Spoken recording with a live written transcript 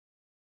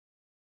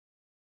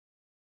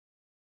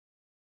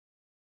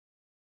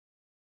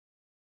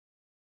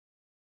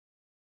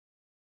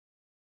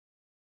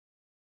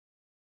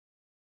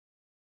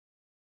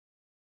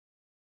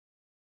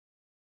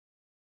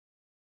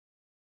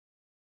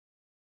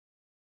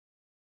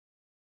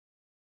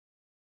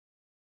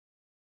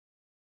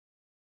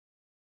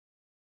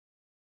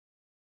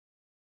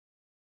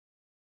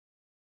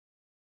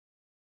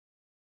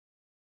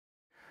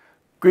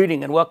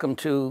Greeting and welcome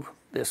to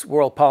this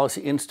World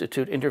Policy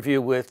Institute interview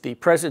with the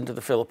President of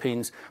the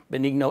Philippines,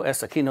 Benigno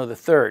Aquino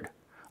III.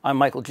 I'm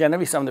Michael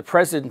Genovese. I'm the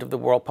President of the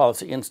World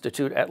Policy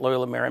Institute at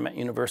Loyola Marymount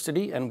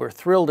University, and we're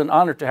thrilled and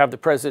honored to have the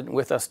President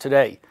with us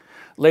today.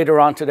 Later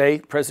on today,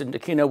 President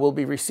Aquino will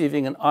be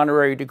receiving an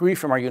honorary degree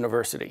from our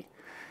university.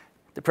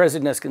 The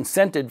President has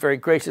consented very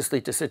graciously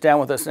to sit down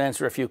with us and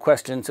answer a few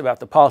questions about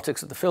the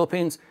politics of the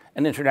Philippines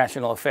and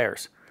international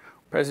affairs.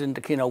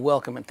 President Aquino,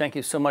 welcome, and thank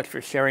you so much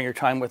for sharing your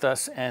time with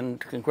us, and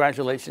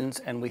congratulations,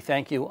 and we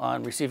thank you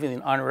on receiving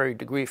an honorary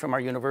degree from our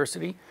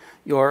university.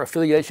 Your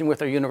affiliation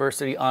with our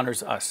university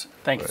honors us.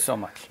 Thank you so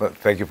much. Well,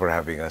 thank you for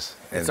having us.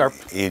 And It's our,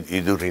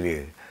 you do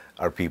really,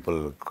 our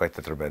people, quite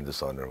a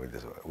tremendous honor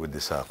with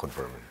this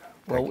conferment.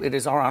 Well, it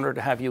is our honor to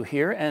have you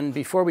here, and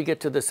before we get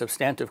to the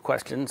substantive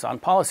questions on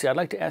policy, I'd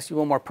like to ask you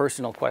one more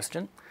personal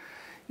question.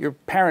 Your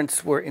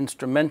parents were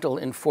instrumental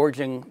in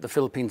forging the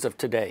Philippines of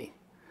today.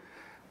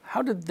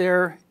 How did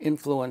their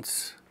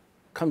influence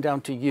come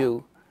down to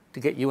you to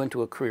get you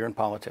into a career in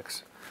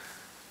politics?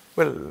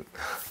 Well,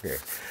 okay.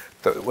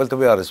 To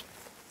be honest,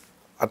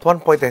 at one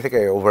point I think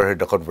I overheard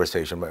the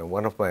conversation.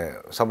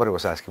 Somebody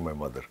was asking my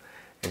mother,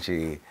 and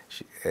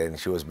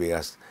she was being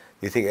asked,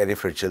 "Do you think any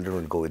of her children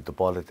will go into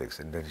politics?"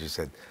 And then she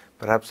said,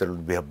 "Perhaps there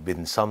would have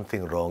been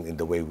something wrong in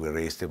the way we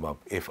raised him up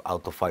if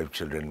out of 5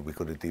 children we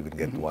couldn't even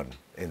get one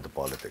into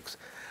politics."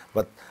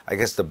 But I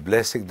guess the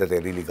blessing that I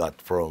really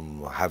got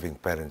from having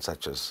parents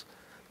such as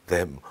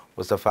them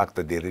was the fact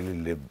that they really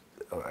lived,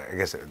 I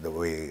guess the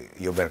way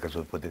you Americans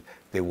would put it,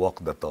 they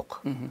walk the talk.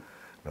 You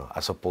know,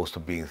 as opposed to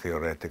being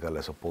theoretical,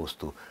 as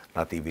opposed to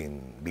not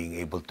even being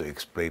able to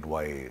explain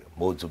why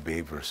modes of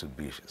behavior should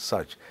be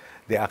such.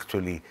 They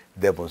actually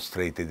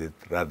demonstrated it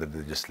rather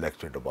than just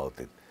lectured about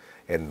it.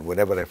 And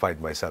whenever I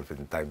find myself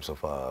in times of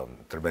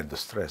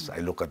tremendous stress, I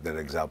look at their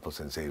examples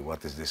and say,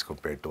 what is this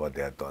compared to what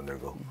they had to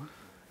undergo?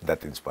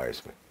 That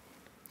inspires me.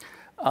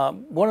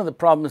 One of the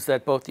problems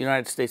that both the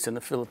United States and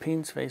the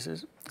Philippines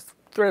faces is the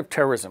threat of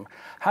terrorism.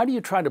 How do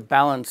you try to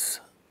balance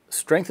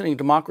strengthening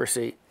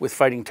democracy with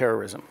fighting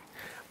terrorism?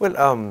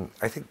 Well,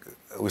 I think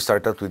we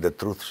start out with the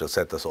truth shall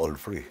set us all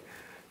free.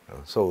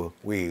 So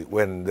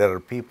when there are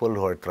people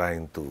who are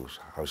trying to,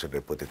 how should I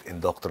put it,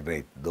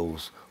 indoctrinate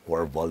those who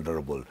are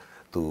vulnerable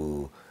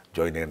to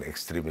join an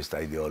extremist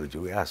ideology,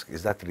 we ask,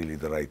 is that really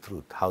the right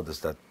route? How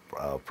does that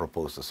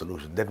propose the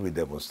solution? Then we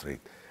demonstrate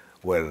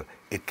where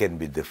it can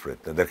be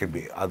different. And there can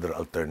be other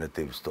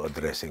alternatives to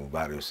addressing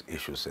various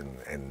issues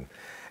and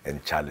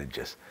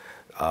challenges.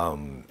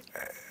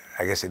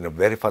 I guess in a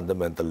very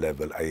fundamental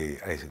level,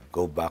 I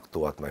go back to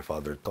what my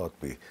father taught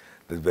me.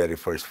 The very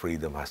first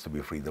freedom has to be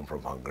freedom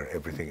from hunger.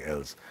 Everything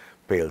else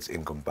pales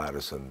in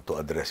comparison to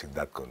addressing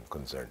that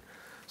concern.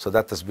 So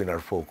that has been our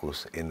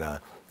focus in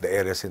the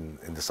areas in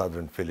the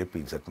southern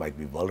Philippines that might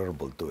be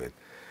vulnerable to it.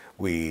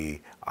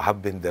 We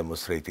have been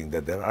demonstrating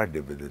that there are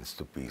dividends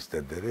to peace,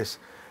 that there is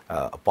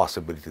a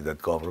possibility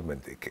that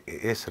government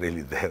is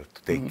really there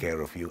to take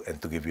care of you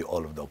and to give you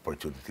all of the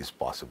opportunities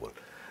possible,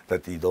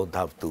 that you don't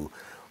have to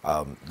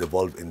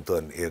devolve into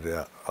an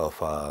area of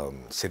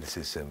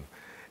cynicism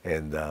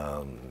and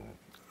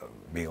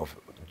being of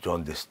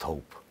jaundiced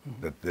hope,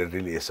 that there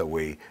really is a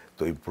way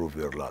to improve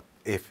your lot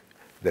if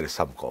there is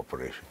some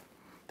cooperation.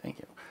 Thank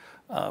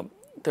you.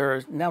 There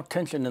is now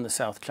tension in the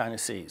South China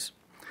Seas.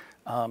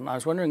 I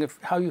was wondering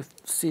how you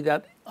see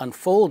that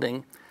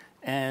unfolding,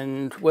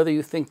 and whether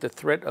you think the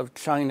threat of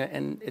China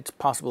and its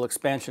possible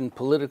expansion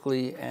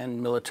politically and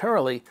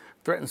militarily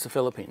threatens the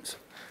Philippines.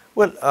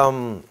 Well,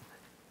 on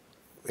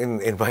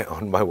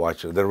my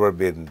watch, there have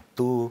been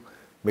 2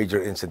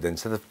 major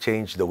incidents that have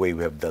changed the way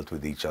we have dealt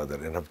with each other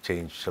and have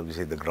changed, shall we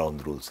say, the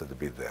ground rules that have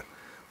been there.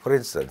 For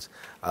instance,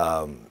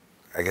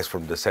 I guess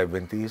from the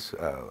 70s,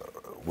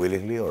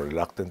 willingly or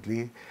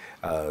reluctantly,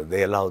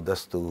 they allowed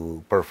us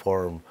to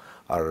perform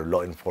our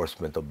law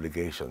enforcement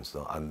obligations,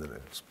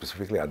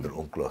 specifically under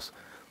UNCLOS.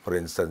 For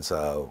instance,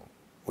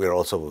 we are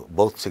also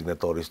both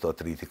signatories to a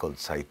treaty called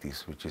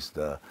CITES, which is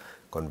the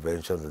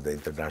Convention on the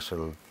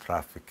International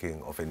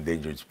Trafficking of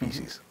Endangered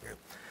Species. Okay.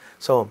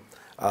 So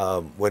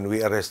when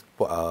we arrest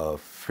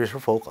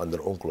fisherfolk under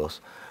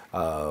UNCLOS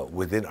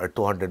within our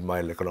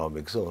 200-mile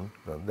economic zone,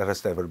 there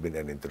has never been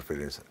any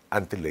interference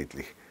until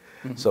lately.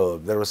 So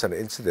there was an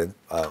incident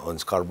on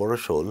Scarborough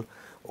Shoal.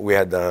 We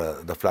had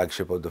the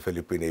flagship of the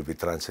Philippine Navy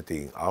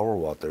transiting our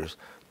waters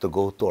to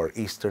go to our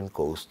eastern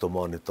coast to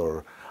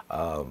monitor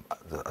a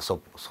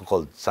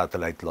so-called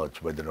satellite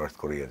launch by the North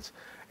Koreans.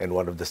 And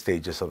one of the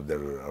stages of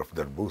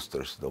their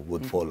boosters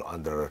would fall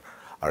under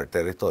our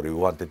territory. We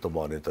wanted to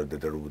monitor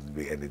that there wouldn't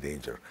be any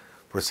danger.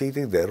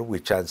 Proceeding there, we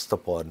chanced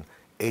upon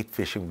 8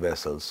 fishing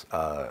vessels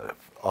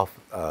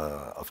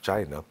of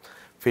China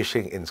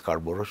fishing in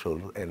Scarborough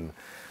Shoal, and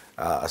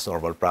as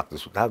normal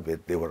practice would have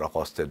it, they were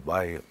accosted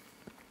by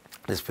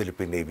this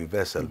Philippine Navy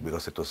vessel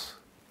because it was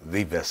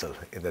the vessel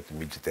in that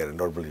immediate area.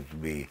 Normally it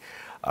would be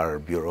our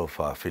Bureau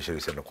of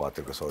Fisheries and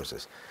Aquatic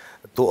Resources.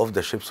 2 of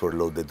the ships were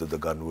loaded to the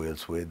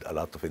gunwales with a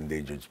lot of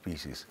endangered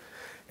species.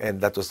 And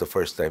that was the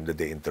first time that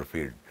they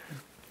interfered.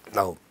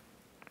 Now,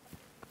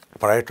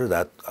 prior to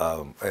that,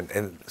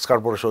 and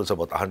Scarborough Shoal is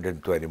about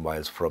 120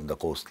 miles from the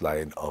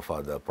coastline of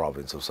the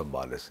province of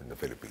Zambales in the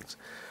Philippines.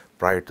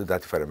 Prior to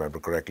that, if I remember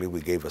correctly,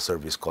 we gave a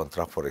service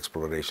contract for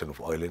exploration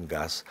of oil and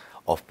gas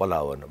off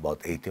Palawan,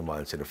 about 80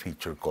 miles in a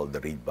feature called the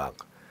Reed Bank.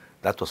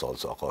 That was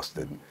also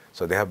accosted.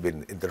 So they have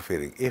been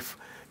interfering. If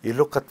you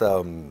look at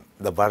the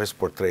various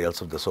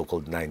portrayals of the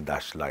so-called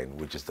 9-dash line,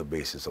 which is the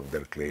basis of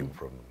their claim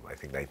from, I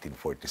think,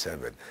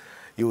 1947,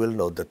 you will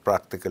note that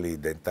practically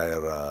the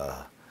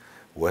entire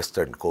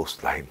western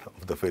coastline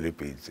of the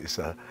Philippines is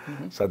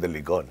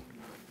suddenly gone.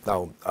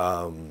 Now,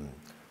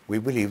 we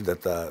believe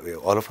that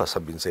all of us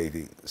have been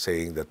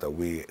saying that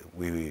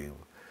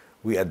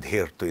we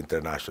adhere to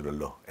international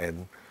law,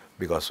 and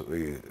because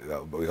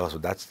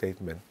of that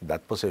statement,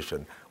 that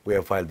position, we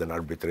have filed an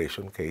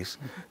arbitration case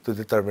to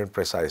determine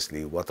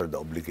precisely what are the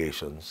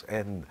obligations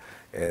and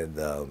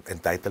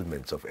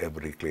entitlements of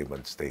every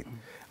claimant state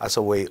as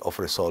a way of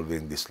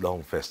resolving this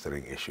long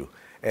festering issue,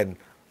 and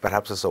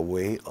perhaps as a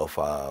way of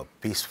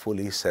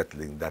peacefully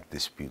settling that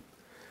dispute.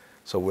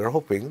 So we're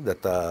hoping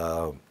that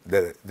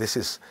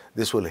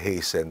this will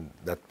hasten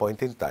that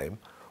point in time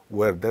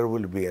where there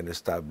will be an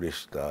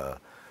established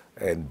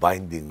and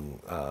binding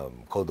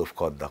code of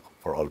conduct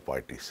for all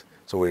parties.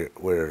 So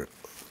we're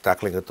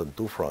tackling it on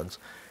two fronts,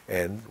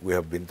 and we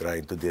have been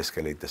trying to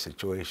de-escalate the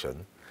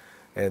situation,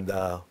 and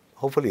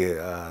hopefully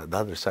the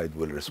other side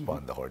will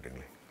respond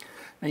accordingly.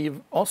 Now,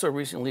 you've also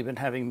recently been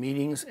having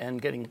meetings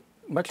and getting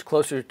much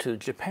closer to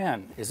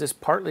Japan. Is this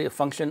partly a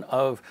function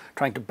of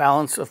trying to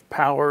balance of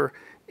power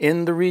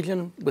in the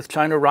region with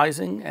China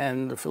rising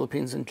and the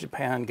Philippines and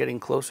Japan getting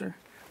closer?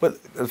 Well,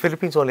 the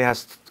Philippines only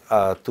has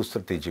two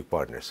strategic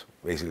partners,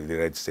 basically the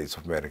United States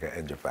of America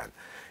and Japan.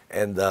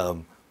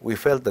 And we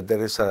felt that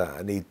there is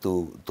a need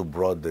to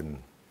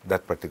broaden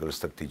that particular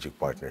strategic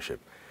partnership.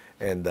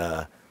 And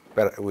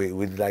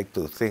we'd like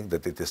to think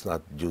that it is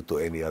not due to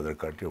any other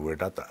country. We're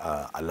not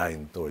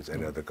aligned towards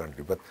any other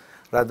country, but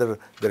rather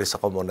there is a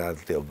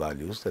commonality of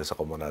values, there is a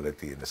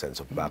commonality in the sense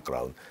of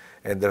background,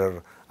 and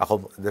there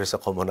is a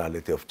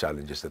commonality of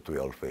challenges that we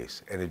all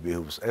face. And it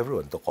behooves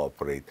everyone to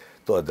cooperate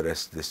to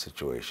address this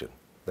situation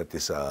that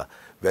is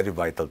very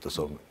vital to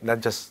some,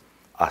 not just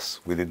us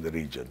within the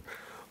region,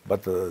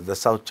 but the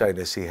South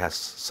China Sea has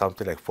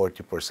something like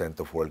 40%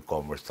 of world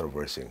commerce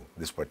traversing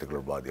this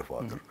particular body of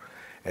water.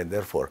 And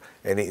therefore,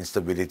 any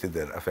instability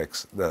there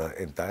affects the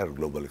entire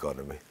global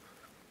economy.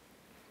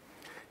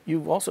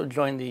 You've also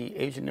joined the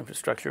Asian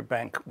Infrastructure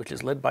Bank, which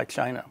is led by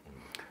China.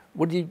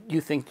 What do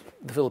you think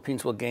the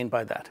Philippines will gain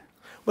by that?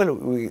 Well,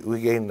 we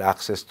gain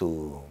access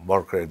to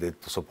more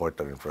credit to support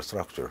our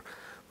infrastructure.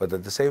 But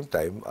at the same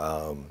time,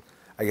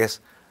 I guess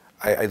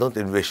I don't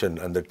envision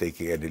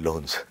undertaking any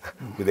loans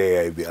with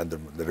AIB under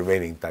the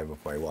remaining time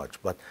of my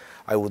watch. But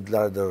I would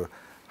rather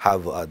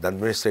have the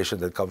administration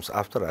that comes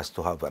after us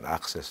to have an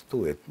access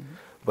to it.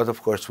 But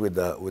of course, with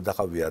the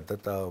caveat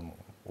that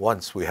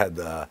once we had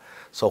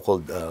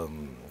so-called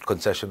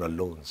concessional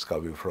loans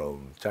coming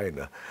from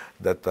China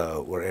that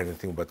were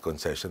anything but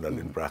concessional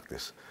in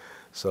practice.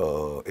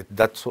 So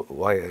that's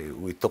why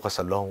it took us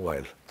a long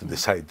while to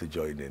decide to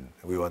join in.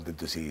 We wanted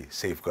to see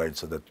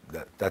safeguards so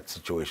that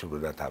situation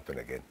would not happen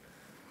again.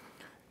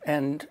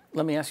 And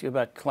let me ask you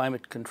about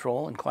climate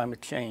control and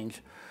climate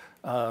change.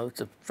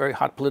 It's a very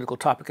hot political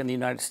topic in the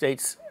United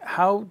States.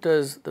 How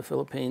does the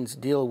Philippines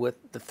deal with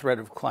the threat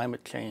of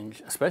climate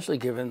change, especially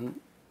given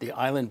the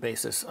island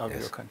basis of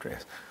your country?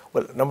 Yes.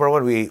 Well, number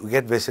one, we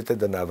get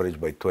visited on average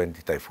by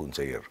 20 typhoons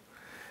a year.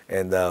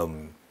 And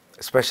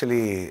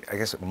especially, I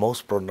guess,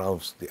 most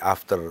pronounced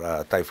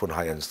after Typhoon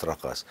Haiyan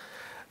struck us.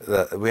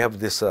 We have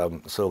this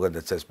slogan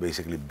that says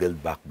basically,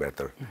 build back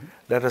better.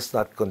 Let us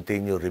not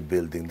continue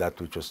rebuilding that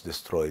which was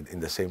destroyed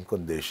in the same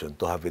condition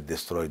to have it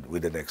destroyed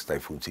with the next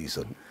typhoon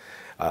season.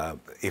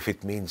 If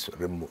it means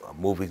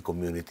moving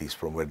communities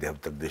from where they have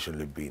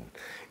traditionally been,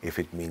 if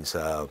it means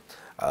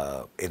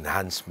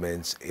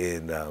enhancements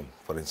in,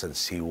 for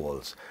instance,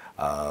 seawalls,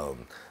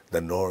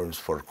 the norms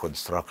for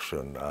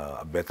construction,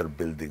 a better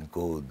building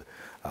code,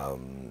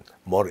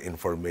 more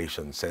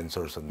information,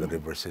 sensors on the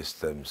river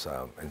systems,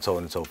 and so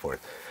on and so forth.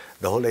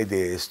 The whole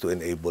idea is to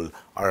enable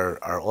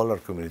all our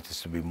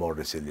communities to be more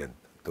resilient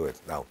to it.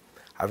 Now,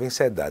 having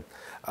said that,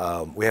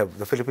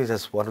 the Philippines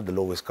has one of the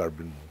lowest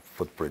carbon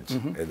footprints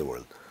in the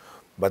world,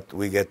 but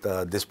we get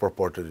a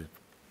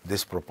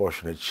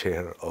disproportionate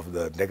share of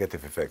the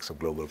negative effects of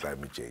global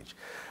climate change.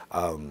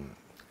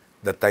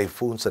 The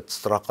typhoons that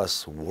struck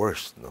us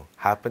worst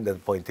happened at a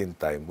point in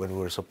time when we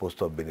were supposed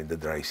to have been in the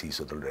dry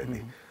season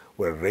already,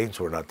 where rains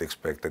were not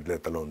expected,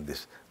 let alone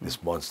these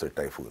monster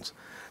typhoons.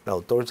 Now,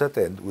 towards that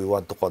end, we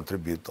want to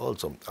contribute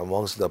also.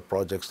 Amongst the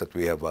projects that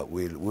we have,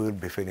 we will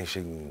be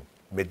finishing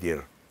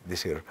mid-year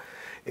this year,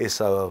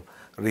 is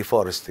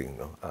reforesting.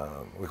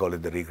 We call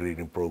it the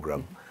regreening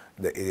program.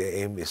 the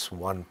aim is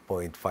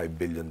 1.5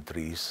 billion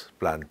trees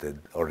planted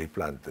or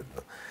replanted,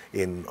 no,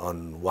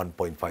 on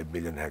 1.5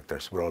 million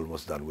hectares. We're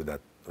almost done with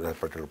that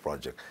particular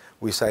project.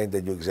 We signed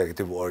a new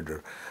executive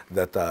order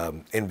that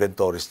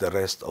inventories the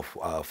rest of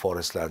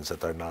forest lands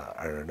that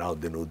are now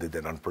denuded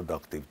and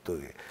unproductive,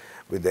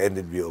 with the end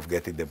in view of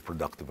getting them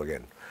productive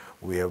again.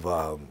 We have,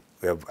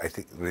 I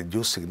think,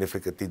 reduced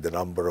significantly the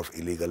number of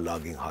illegal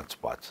logging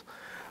hotspots,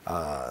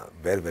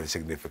 very, very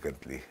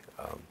significantly.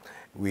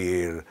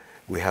 We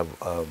have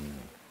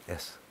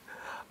yes,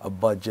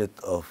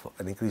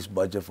 an increased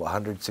budget of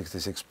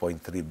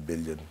 166.3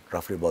 billion,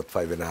 roughly about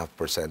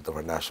 5.5% of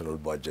our national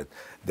budget,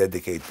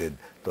 dedicated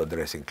to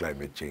addressing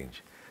climate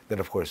change. Then,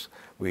 of course,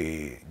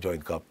 we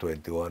joined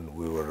COP21.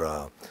 We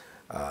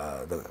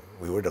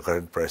were the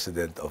current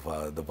president of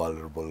the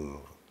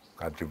vulnerable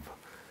country,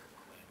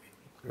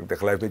 the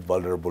Climate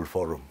Vulnerable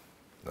Forum.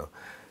 No?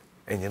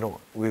 And you know,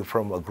 we're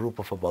from a group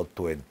of about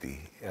 20.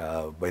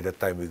 By the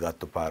time we got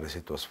to Paris,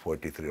 it was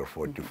 43 or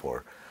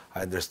 44.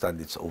 I understand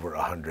it's over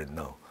 100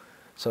 now.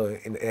 So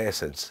in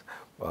essence,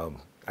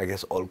 I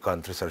guess all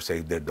countries are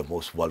saying they're the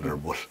most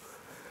vulnerable.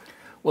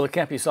 Well, it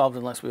can't be solved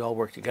unless we all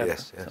work together.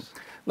 Yes, yes. So,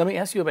 let me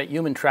ask you about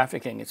human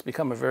trafficking. It's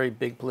become a very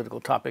big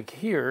political topic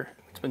here.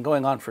 It's been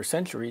going on for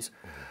centuries,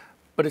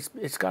 but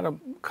it's got a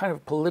kind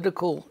of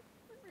political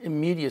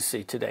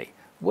immediacy today.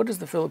 What is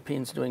the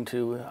Philippines doing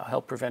to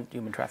help prevent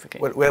human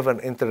trafficking? Well, we have an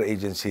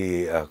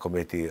interagency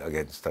committee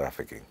against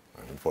trafficking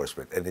and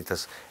enforcement, and it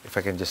has, if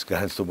I can just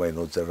glance to my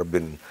notes, there have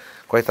been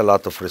quite a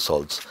lot of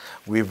results.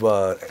 We've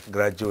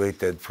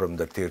graduated from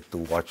the Tier 2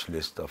 watch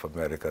list of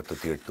America to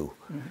Tier 2.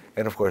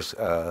 And of course,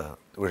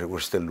 we're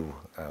still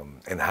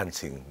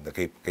enhancing the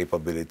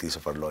capabilities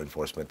of our law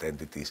enforcement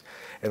entities,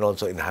 and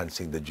also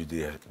enhancing the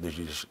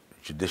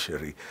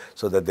judiciary,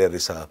 so that there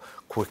is a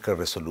quicker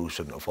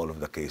resolution of all of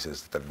the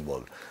cases that are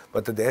involved.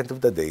 But at the end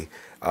of the day,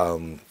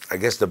 I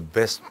guess the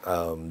best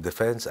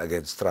defense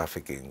against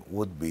trafficking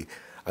would be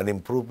an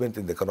improvement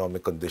in the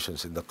economic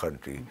conditions in the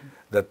country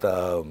that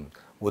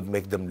would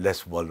make them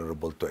less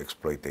vulnerable to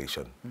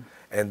exploitation.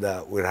 And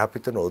we're happy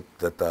to note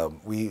that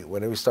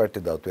when we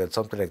started out, we had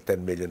something like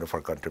 10 million of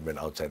our countrymen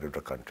outside of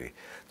the country.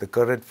 The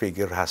current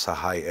figure has a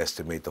high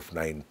estimate of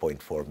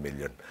 9.4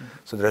 million.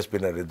 So there's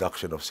been a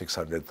reduction of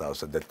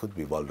 600,000 that could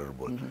be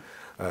vulnerable.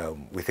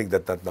 We think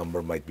that that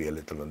number might be a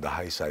little on the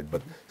high side,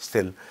 but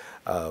still,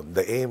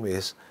 the aim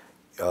is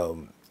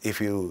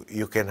if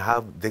you can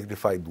have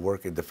dignified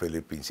work in the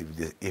Philippines,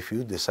 if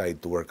you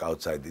decide to work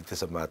outside, it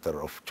is a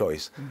matter of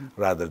choice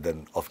rather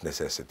than of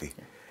necessity.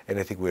 And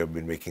I think we have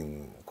been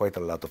making quite a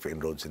lot of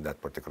inroads in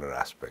that particular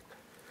aspect.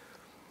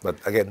 But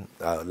again,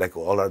 like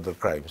all other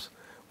crimes,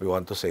 we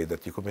want to say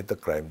that you commit a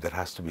crime, there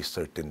has to be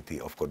certainty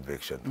of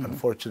conviction.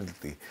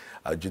 Unfortunately,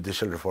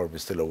 judicial reform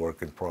is still a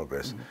work in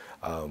progress.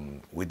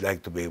 We'd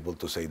like to be able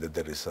to say that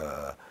there is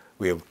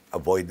we have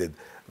avoided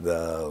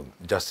the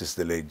justice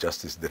delayed,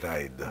 justice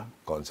denied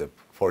concept.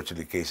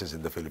 Fortunately, cases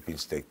in the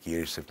Philippines take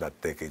years, if not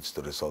decades,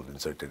 to resolve in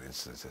certain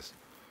instances.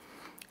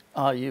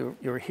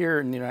 You're here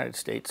in the United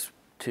States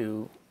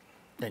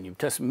and you've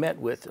just met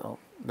with a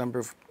number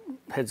of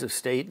heads of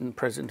state and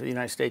President of the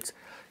United States.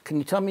 Can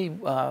you tell me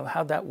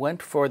how that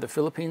went for the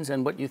Philippines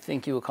and what you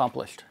think you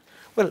accomplished?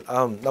 Well,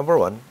 number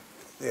one,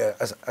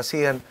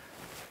 ASEAN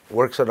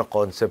works on a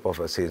concept of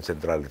ASEAN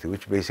centrality,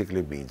 which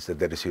basically means that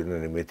there is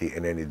unanimity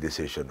in any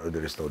decision or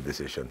there is no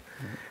decision.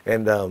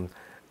 And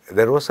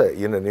there was a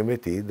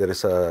unanimity. There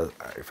is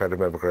if I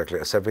remember correctly,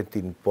 a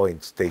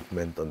 17-point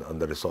statement on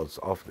the results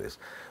of this.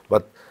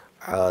 But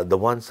the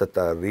ones that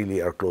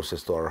really are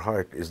closest to our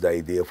heart is the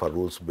idea of a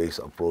rules-based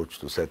approach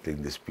to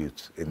settling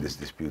disputes in this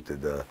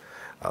disputed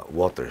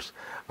waters.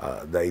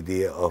 The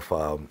idea of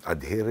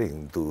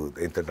adhering to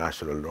the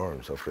international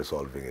norms of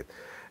resolving it.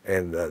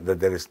 And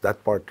that there is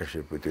that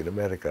partnership between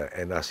America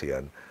and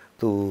ASEAN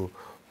to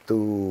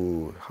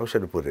how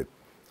should I put it,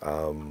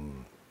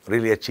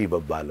 really achieve a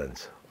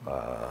balance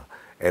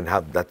and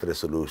have that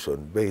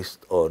resolution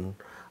based on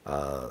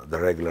the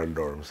regular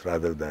norms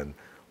rather than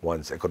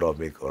one's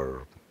economic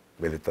or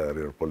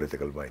military or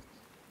political might.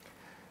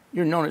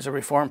 You're known as a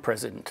reform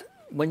president.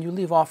 When you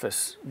leave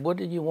office, what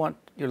do you want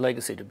your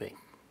legacy to be?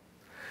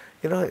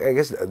 You know, I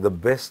guess the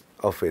best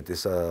of it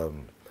is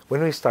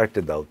when we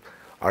started out,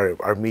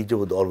 our media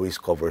would always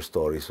cover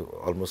stories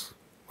almost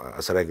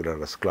as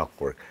regular as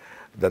clockwork,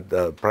 that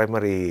the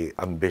primary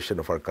ambition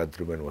of our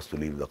countrymen was to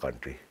leave the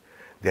country.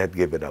 They had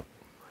given up.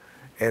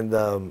 And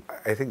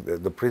I think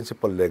the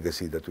principal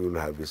legacy that we will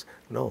have is,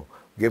 no,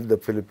 give the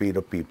Filipino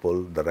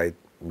people the right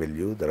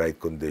milieu, the right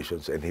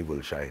conditions, and he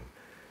will shine.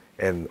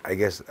 And I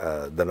guess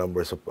the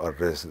numbers of our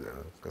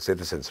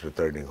citizens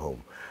returning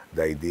home,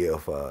 the idea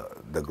of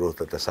the growth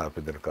that has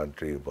happened in the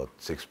country, about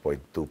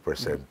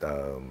 6.2%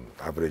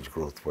 average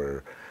growth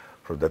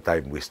from the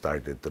time we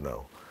started to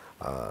now,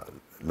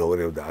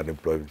 lowering of the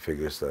unemployment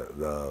figures,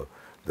 the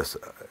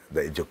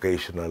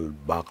educational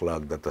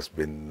backlog that has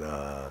been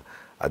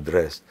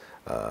addressed,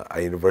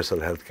 a universal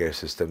healthcare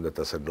system that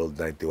has enrolled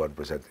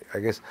 91%. I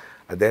guess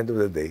at the end of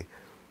the day,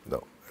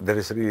 no, there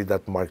is really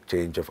that marked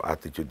change of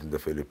attitude in the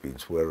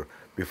Philippines, where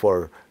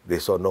before they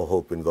saw no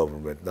hope in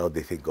government, now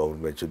they think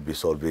government should be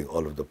solving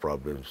all of the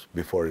problems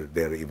before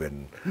they're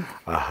even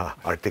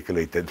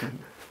articulated.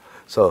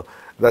 So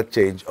that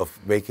change of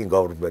making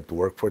government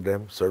work for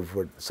them,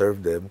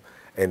 serve them,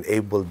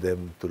 enable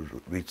them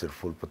to reach their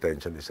full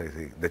potential is, I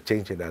think, the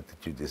change in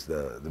attitude is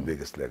the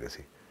biggest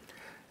legacy.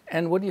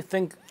 And what do you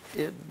think,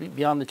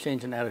 beyond the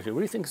change in attitude,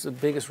 what do you think is the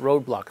biggest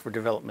roadblock for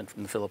development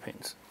in the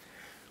Philippines?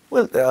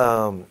 Well,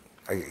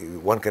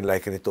 one can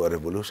liken it to a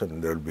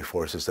revolution. There will be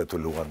forces that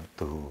will want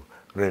to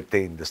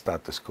retain the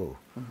status quo.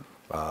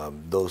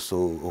 Those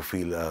who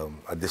feel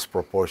a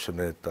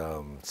disproportionate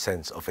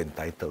sense of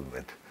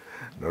entitlement,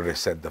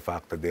 resent the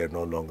fact that they are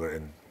no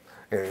longer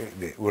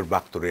we're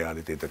back to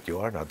reality that you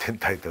are not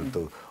entitled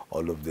to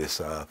all of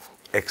these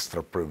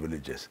extra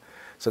privileges.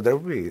 So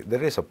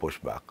there is a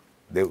pushback.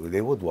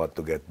 They would want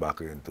to get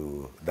back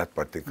into that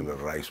particular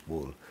rice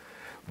bowl.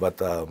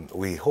 But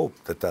we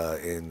hope that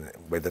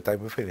by the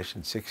time we finish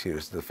in 6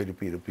 years, the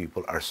Filipino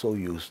people are so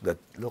used that,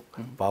 look,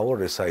 power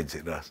resides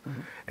in us.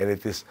 And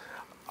it is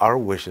our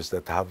wishes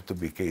that have to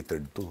be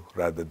catered to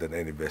rather than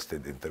any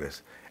vested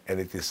interest. And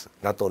it is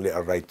not only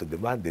our right to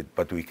demand it,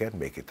 but we can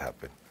make it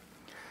happen.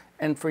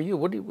 And for you,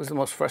 what was the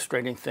most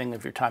frustrating thing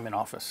of your time in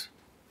office?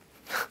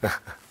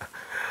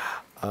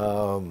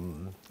 Well,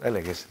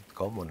 I guess it's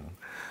common.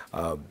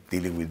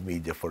 Dealing with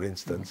media, for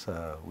instance,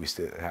 we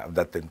still have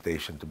that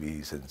temptation to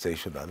be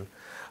sensational.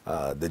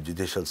 The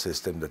judicial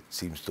system that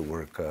seems to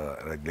work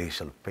at a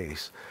glacial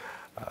pace.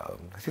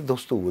 I think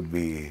those two would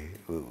be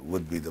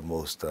the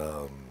most,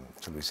 shall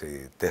we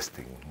say,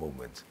 testing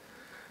moments.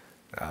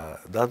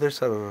 The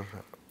others are,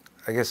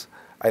 I guess,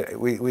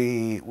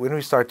 when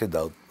we started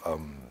out,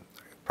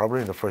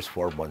 probably in the first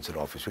 4 months in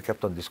office, we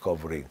kept on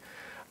discovering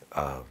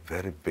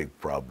very big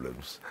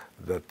problems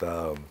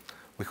that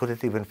we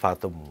couldn't even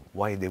fathom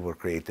why they were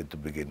created to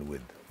begin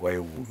with. Why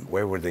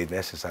were they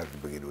necessary to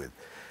begin with?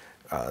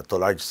 To a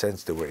large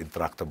sense, they were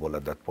intractable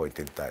at that point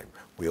in time.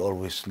 We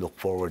always look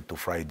forward to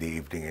Friday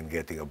evening and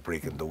getting a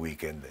break in the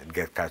weekend and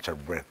catch our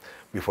breath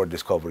before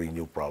discovering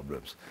new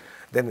problems.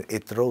 Then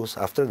it rose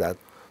after that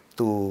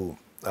to,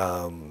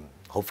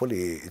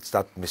 hopefully it's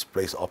not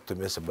misplaced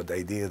optimism, but the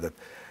idea that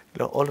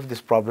all of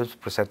these problems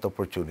present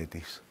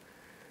opportunities.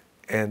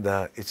 And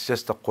it's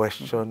just a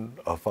question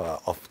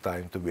of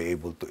time to be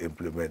able to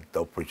implement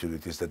the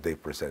opportunities that they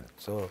present.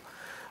 So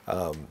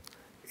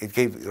it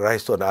gave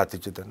rise to an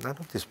attitude that none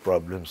of these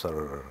problems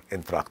are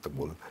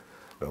intractable.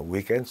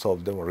 We can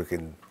solve them, or we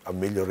can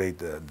ameliorate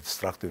the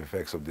destructive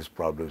effects of these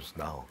problems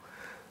now.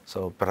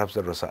 So perhaps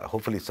there was,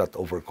 hopefully it's not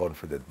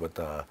overconfident,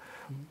 but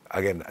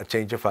again, a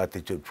change of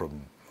attitude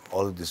from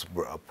all of these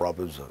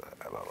problems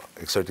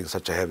exerting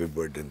such a heavy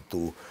burden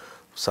to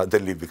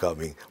suddenly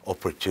becoming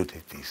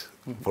opportunities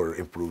for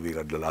improving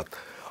a lot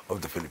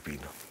of the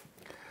Filipino.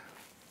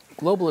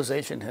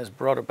 Globalization has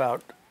brought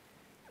about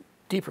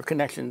deeper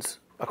connections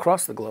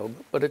across the globe,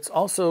 but it's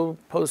also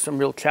posed some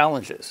real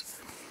challenges,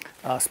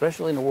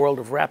 especially in a world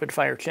of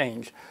rapid-fire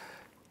change.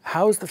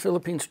 How is the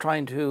Philippines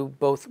trying to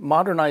both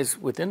modernize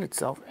within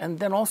itself and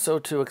then also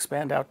to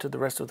expand out to the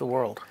rest of the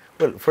world?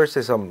 Well, first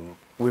is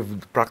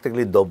we've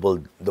practically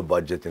doubled the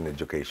budget in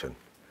education.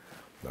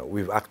 Now,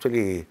 we've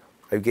actually,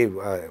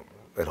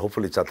 and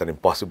hopefully it's not an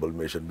impossible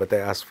mission, but I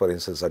asked, for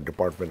instance, our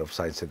Department of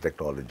Science and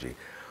Technology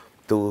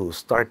to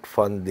start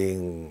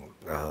funding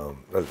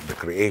the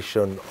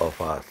creation of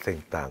a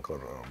think tank, or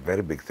a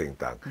very big think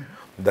tank,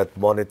 that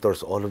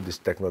monitors all of these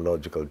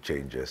technological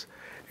changes.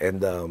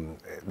 And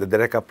the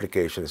direct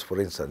application is, for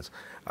instance,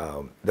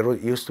 there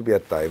used to be a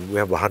time, we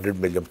have 100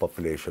 million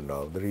population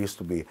now, there used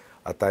to be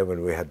a time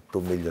when we had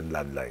 2 million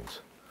landlines.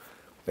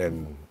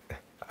 And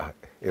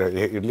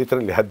you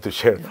literally had to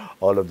share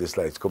all of these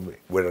lines.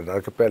 We're an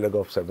archipelago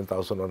of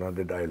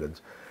 7,100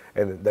 islands.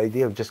 And the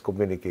idea of just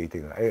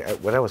communicating,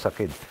 when I was a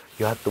kid,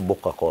 you had to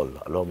book a call,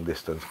 a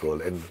long-distance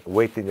call, and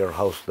wait in your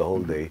house the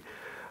whole day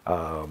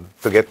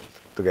to get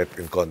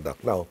in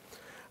contact. Now,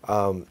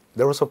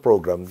 there was a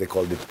program, they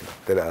called it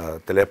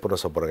Telepono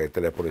sa Barangay.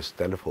 Telepono is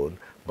telephone.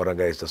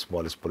 Barangay is the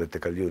smallest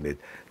political unit.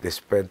 They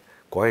spent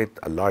quite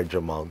a large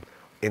amount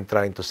in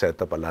trying to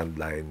set up a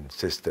landline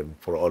system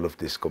for all of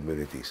these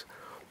communities.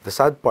 The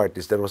sad part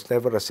is there was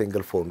never a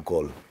single phone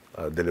call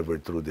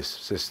delivered through this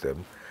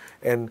system.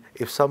 And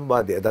if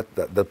somebody, at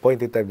the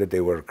point in time that they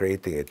were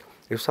creating it,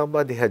 if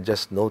somebody had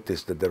just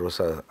noticed that there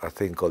was a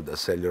thing called a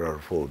cellular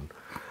phone,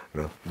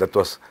 that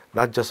was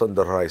not just on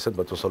the horizon,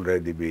 but was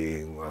already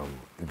being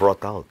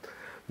brought out,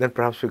 then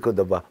perhaps we could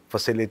have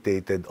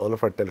facilitated all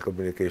of our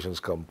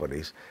telecommunications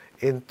companies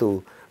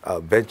into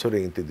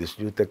venturing into this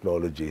new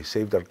technology,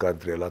 saved our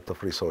country a lot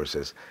of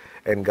resources,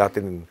 and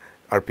gotten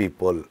our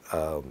people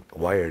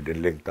wired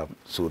and linked up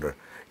sooner.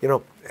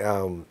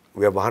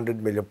 We have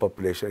 100 million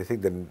population. I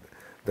think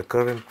the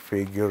current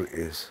figure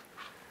is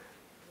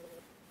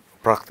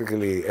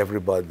practically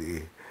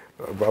everybody,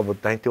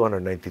 about 91 or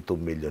 92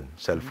 million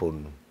cell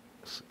phones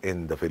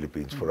in the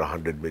Philippines for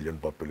 100 million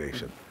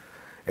population.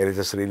 And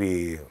it's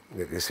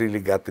really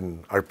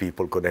gotten our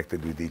people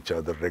connected with each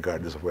other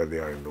regardless of where they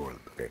are in the world.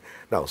 Okay.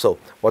 Now, so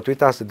what we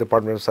tasked the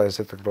Department of Science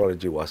and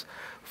Technology was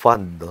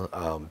fund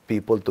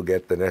people to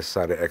get the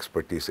necessary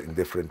expertise in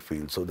different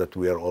fields so that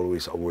we are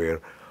always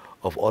aware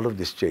of all of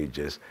these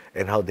changes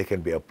and how they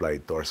can be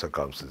applied to our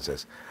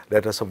circumstances.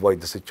 Let us avoid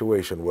the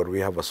situation where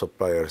we have a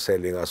supplier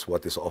selling us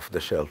what is off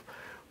the shelf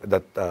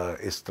that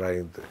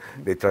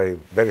they try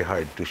very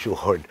hard to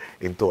shoehorn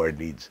into our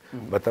needs.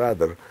 But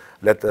rather,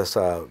 let us,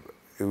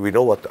 we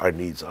know what our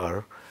needs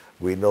are,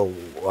 we know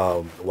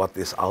what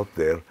is out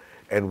there,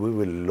 and we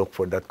will look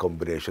for that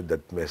combination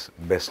that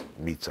best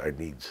meets our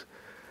needs.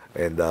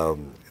 And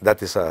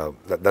that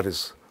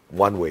is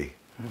one way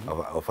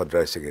of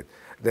addressing it.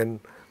 Then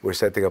we're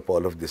setting up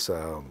all of this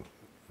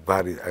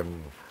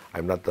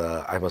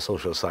I'm a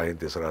social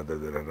scientist rather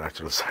than a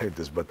natural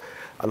scientist, but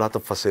a lot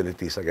of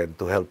facilities, again,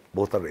 to help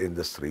both our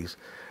industries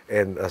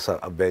and as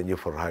a venue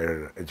for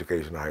higher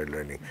education, higher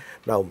learning.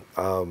 Now,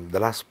 the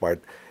last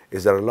part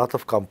is there are a lot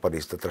of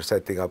companies that are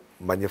setting up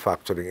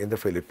manufacturing in the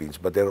Philippines,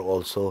 but they're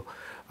also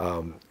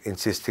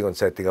insisting on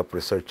setting up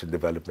research and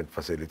development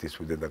facilities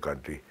within the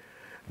country.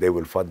 They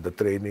will fund the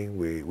training,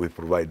 we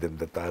provide them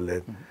the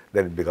talent,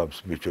 then it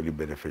becomes mutually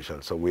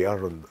beneficial. So we are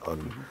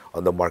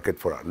on the market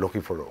for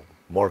looking for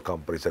more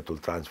companies that will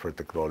transfer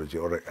technology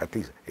or at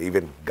least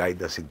even guide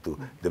us into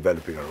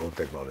developing our own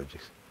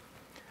technologies.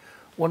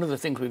 One of the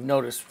things we've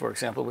noticed, for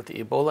example, with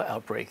the Ebola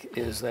outbreak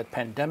is that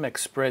pandemics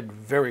spread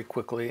very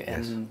quickly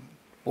and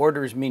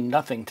borders mean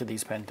nothing to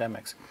these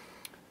pandemics.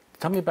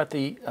 Tell me about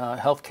the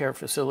healthcare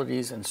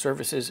facilities and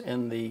services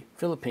in the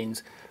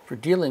Philippines for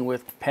dealing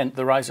with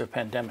the rise of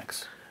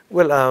pandemics.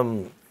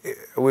 Well,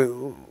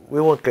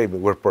 we won't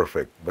claim we're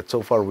perfect, but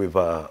so far we've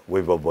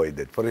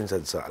avoided. For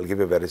instance, I'll give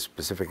you a very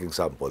specific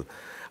example: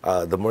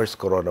 the MERS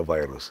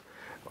coronavirus.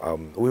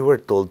 We were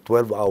told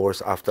 12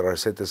 hours after our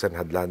citizen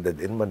had landed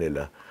in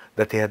Manila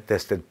that he had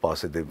tested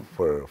positive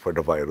for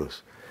the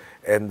virus,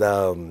 and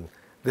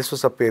this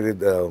was a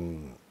period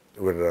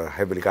we're a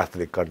heavily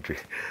Catholic country,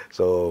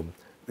 so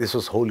this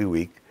was Holy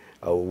Week.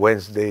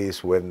 Wednesday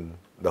is when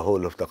the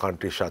whole of the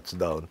country shuts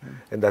down,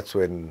 and that's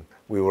when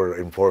we were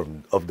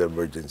informed of the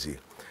emergency.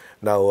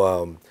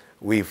 Now,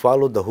 we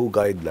followed the WHO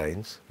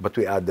guidelines, but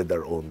we added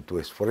our own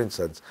twist. For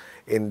instance,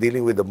 in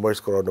dealing with the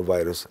MERS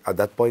coronavirus, at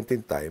that point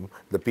in time,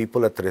 the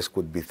people at risk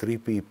would be 3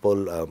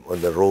 people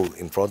on the row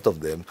in front of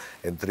them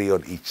and 3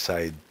 on each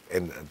side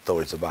and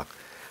towards the back.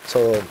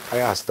 So I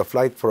asked, the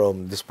flight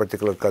from this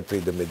particular country,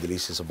 the Middle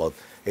East, is about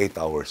 8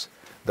 hours.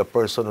 The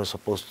person who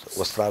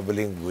was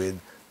traveling with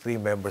 3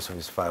 members of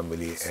his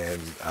family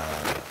and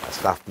a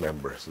staff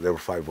member, so there were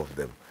 5 of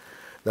them.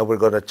 Now we're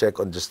going to check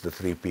on just the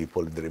 3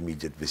 people in their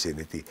immediate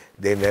vicinity.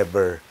 They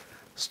never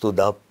stood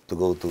up to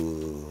go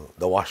to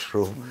the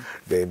washroom.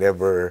 They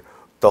never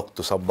talked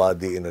to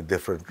somebody in a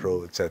different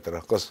row,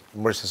 etc. Because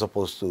MERS is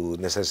supposed to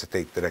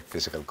necessitate direct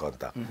physical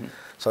contact.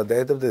 So at the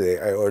end of the day,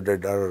 I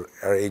ordered our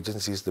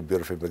agencies, the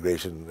Bureau of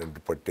Immigration and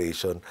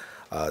Deportation,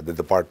 the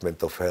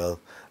Department of Health,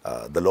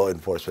 the law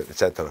enforcement,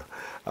 etc.,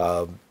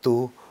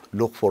 to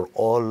look for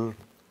all,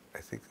 I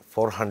think,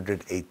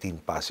 418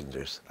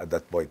 passengers at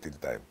that point in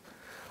time.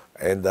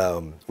 And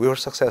we were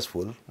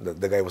successful.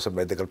 The guy was a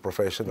medical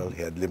professional.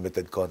 He had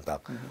limited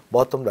contact.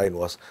 Bottom line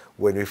was,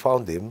 when we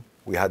found him,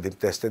 we had him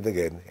tested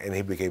again, and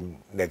he became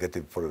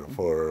negative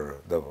for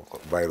the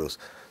virus.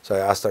 So I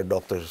asked our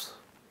doctors,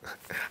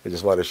 I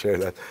just want to share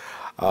that,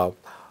 are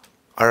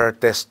our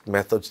test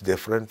methods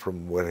different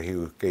from where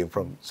he came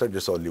from? Sir,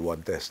 there's only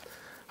one test.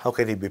 How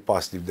can he be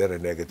positive there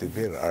and negative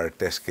here? Our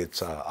test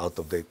kits are out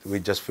of date. We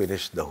just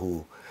finished the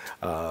WHO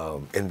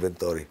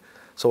inventory.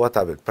 So what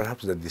happened?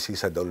 Perhaps the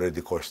disease had already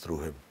coursed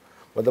through him.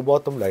 But the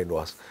bottom line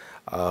was,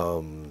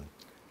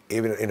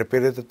 even in a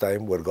period of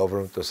time where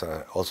government was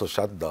also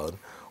shut down,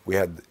 we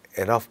had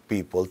enough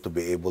people to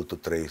be able to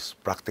trace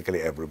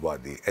practically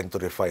everybody and to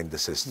refine the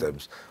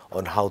systems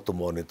on how to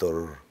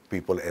monitor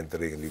people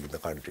entering and leaving the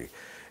country.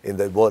 In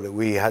the Ebola,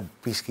 we had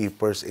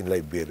peacekeepers in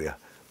Liberia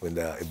when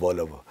the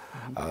Ebola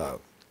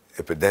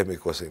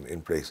epidemic was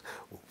in place.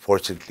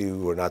 Fortunately, we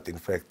were not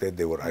infected.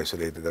 They were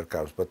isolated in their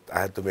camps. But I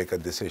had to make a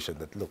decision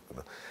that, look,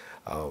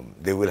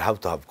 they will have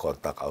to have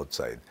contact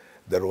outside.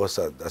 There was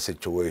a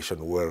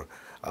situation where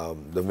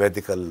the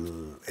medical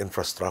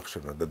infrastructure,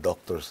 the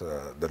doctors,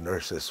 the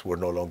nurses were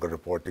no longer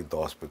reporting to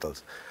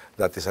hospitals.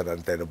 That is an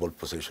untenable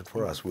position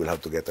for us. We'll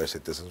have to get our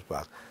citizens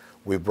back.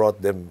 We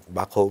brought them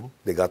back home.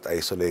 They got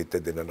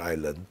isolated in an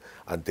island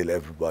until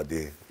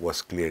everybody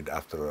was cleared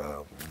after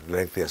a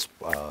lengthiest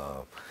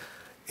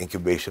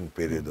incubation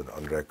period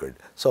on record.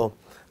 So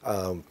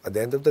at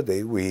the end of the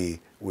day, we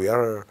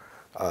are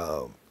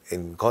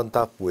in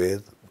contact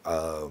with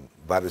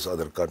various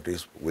other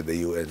countries, with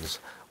the UN's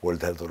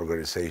World Health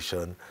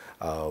Organization.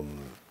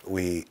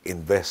 We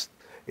invest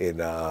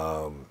in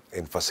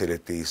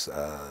facilities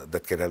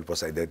that can help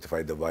us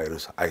identify the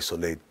virus,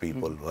 isolate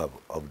people who have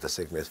of the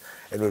sickness,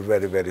 and we're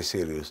very, very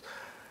serious.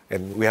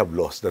 And we have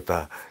laws that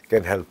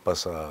can help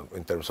us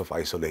in terms of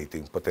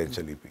isolating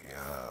potentially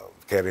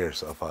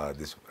carriers of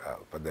these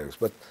pandemics.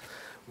 But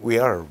we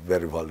are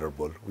very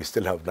vulnerable. We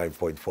still have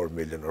 9.4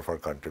 million of our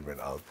countrymen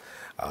out.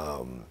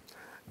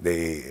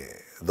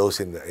 Those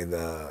in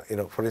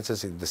the for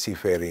instance, in the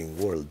seafaring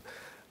world,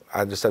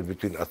 I understand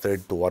between a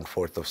third to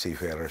 1/4 of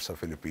seafarers are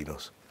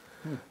Filipinos.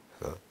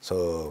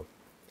 So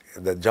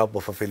the job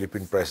of a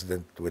Philippine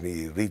president when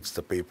he reads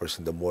the papers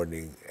in the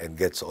morning and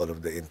gets all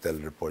of the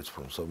intel reports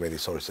from so many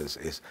sources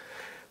is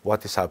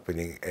what is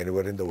happening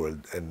anywhere in the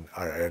world and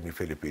are any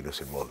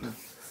Filipinos involved.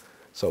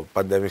 So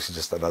pandemic is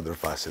just another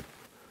facet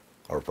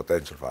or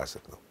potential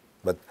facet. No?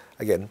 But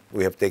again,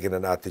 we have taken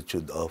an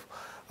attitude of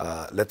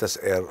let us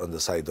err on the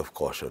side of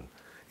caution.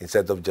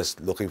 Instead of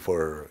just looking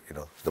for,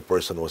 the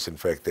person who was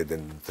infected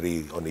and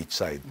 3 on each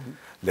side,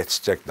 let's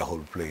check the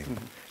whole plane.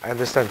 I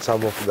understand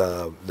some of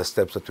the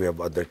steps that we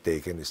have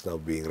undertaken is now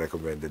being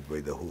recommended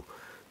by the WHO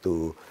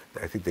to,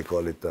 I think they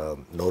call it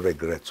no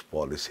regrets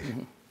policy.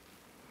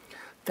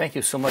 Thank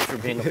you so much for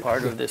being a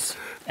part of this,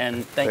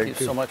 and thank you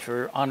so much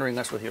for honoring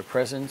us with your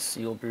presence.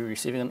 You'll be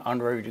receiving an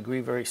honorary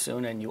degree very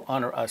soon, and you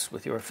honor us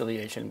with your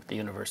affiliation with the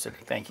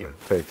university. Thank you.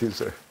 Thank you,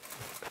 sir.